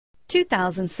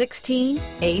2016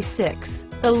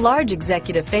 A6. The large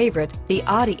executive favorite, the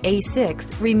Audi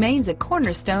A6, remains a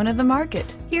cornerstone of the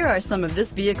market. Here are some of this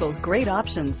vehicle's great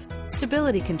options: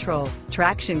 stability control,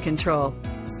 traction control,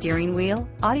 steering wheel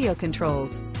audio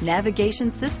controls,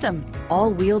 navigation system,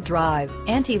 all-wheel drive,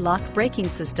 anti-lock braking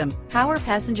system, power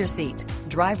passenger seat,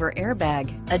 driver airbag,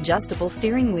 adjustable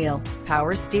steering wheel,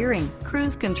 power steering,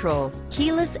 cruise control,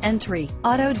 keyless entry,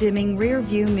 auto-dimming rear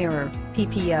view mirror,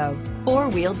 PPO,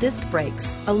 four-wheel disc brakes,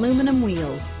 aluminum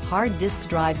wheels, hard disk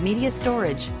drive media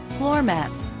storage, floor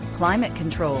mats, climate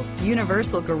control,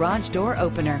 universal garage door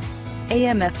opener,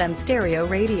 AM/FM stereo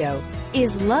radio.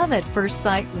 Is love at first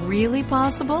sight really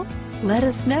possible? Let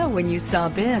us know when you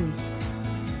stop in.